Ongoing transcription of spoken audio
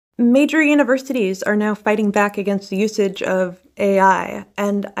Major universities are now fighting back against the usage of AI,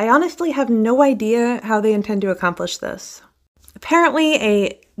 and I honestly have no idea how they intend to accomplish this. Apparently,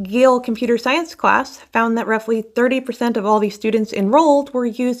 a Yale computer science class found that roughly 30% of all the students enrolled were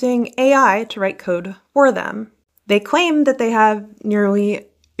using AI to write code for them. They claim that they have nearly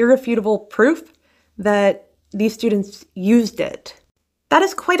irrefutable proof that these students used it. That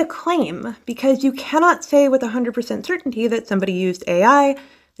is quite a claim, because you cannot say with 100% certainty that somebody used AI.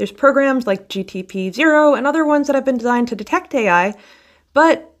 There's programs like GTP0 and other ones that have been designed to detect AI,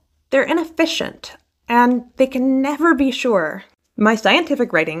 but they're inefficient, and they can never be sure. My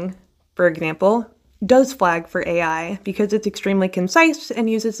scientific writing, for example, does flag for AI because it's extremely concise and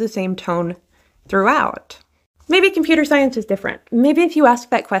uses the same tone throughout. Maybe computer science is different. Maybe if you ask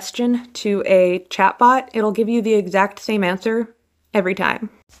that question to a chatbot, it'll give you the exact same answer every time.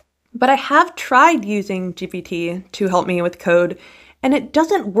 But I have tried using GPT to help me with code, and it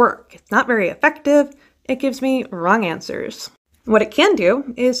doesn't work. It's not very effective. It gives me wrong answers. What it can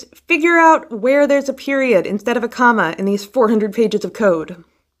do is figure out where there's a period instead of a comma in these 400 pages of code.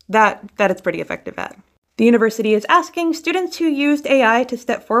 That it's pretty effective at. The university is asking students who used AI to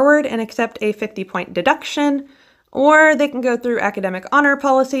step forward and accept a 50-point deduction, or they can go through academic honor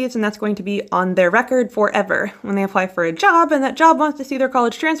policies, and that's going to be on their record forever. When they apply for a job and that job wants to see their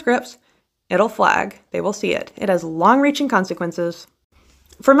college transcripts, it'll flag. They will see it. It has long-reaching consequences.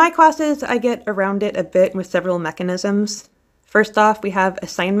 For my classes, I get around it a bit with several mechanisms. First off, we have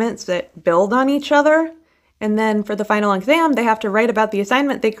assignments that build on each other, and then for the final exam, they have to write about the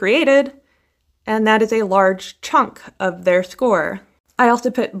assignment they created, and that is a large chunk of their score. I also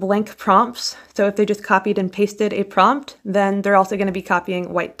put blank prompts, so if they just copied and pasted a prompt, then they're also going to be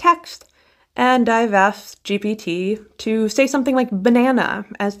copying white text, and I've asked GPT to say something like banana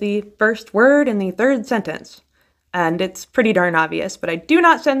as the first word in the third sentence. And it's pretty darn obvious, but I do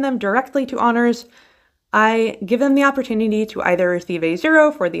not send them directly to honors. I give them the opportunity to either receive a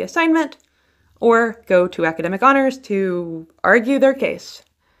 0 for the assignment or go to academic honors to argue their case.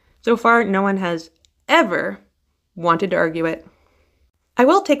 So far, no one has ever wanted to argue it. I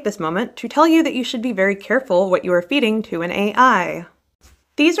will take this moment to tell you that you should be very careful what you are feeding to an AI.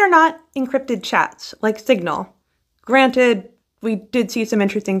 These are not encrypted chats like Signal. Granted, we did see some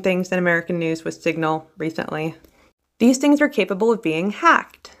interesting things in American news with Signal recently. These things are capable of being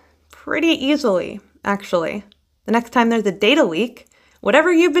hacked pretty easily, actually. The next time there's a data leak,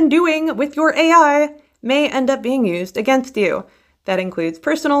 whatever you've been doing with your AI may end up being used against you. That includes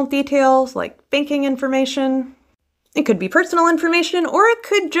personal details like banking information. It could be personal information, or it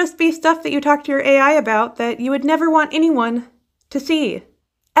could just be stuff that you talk to your AI about that you would never want anyone to see.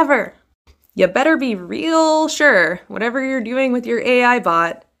 Ever. You better be real sure, whatever you're doing with your AI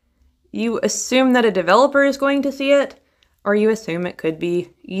bot, you assume that a developer is going to see it, or you assume it could be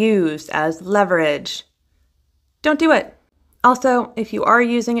used as leverage. Don't do it. Also, if you are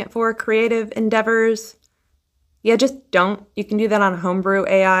using it for creative endeavors, just don't. You can do that on homebrew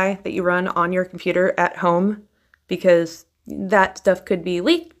AI that you run on your computer at home, because that stuff could be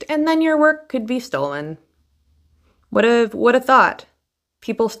leaked and then your work could be stolen. Would have thought?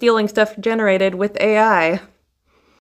 People stealing stuff generated with AI.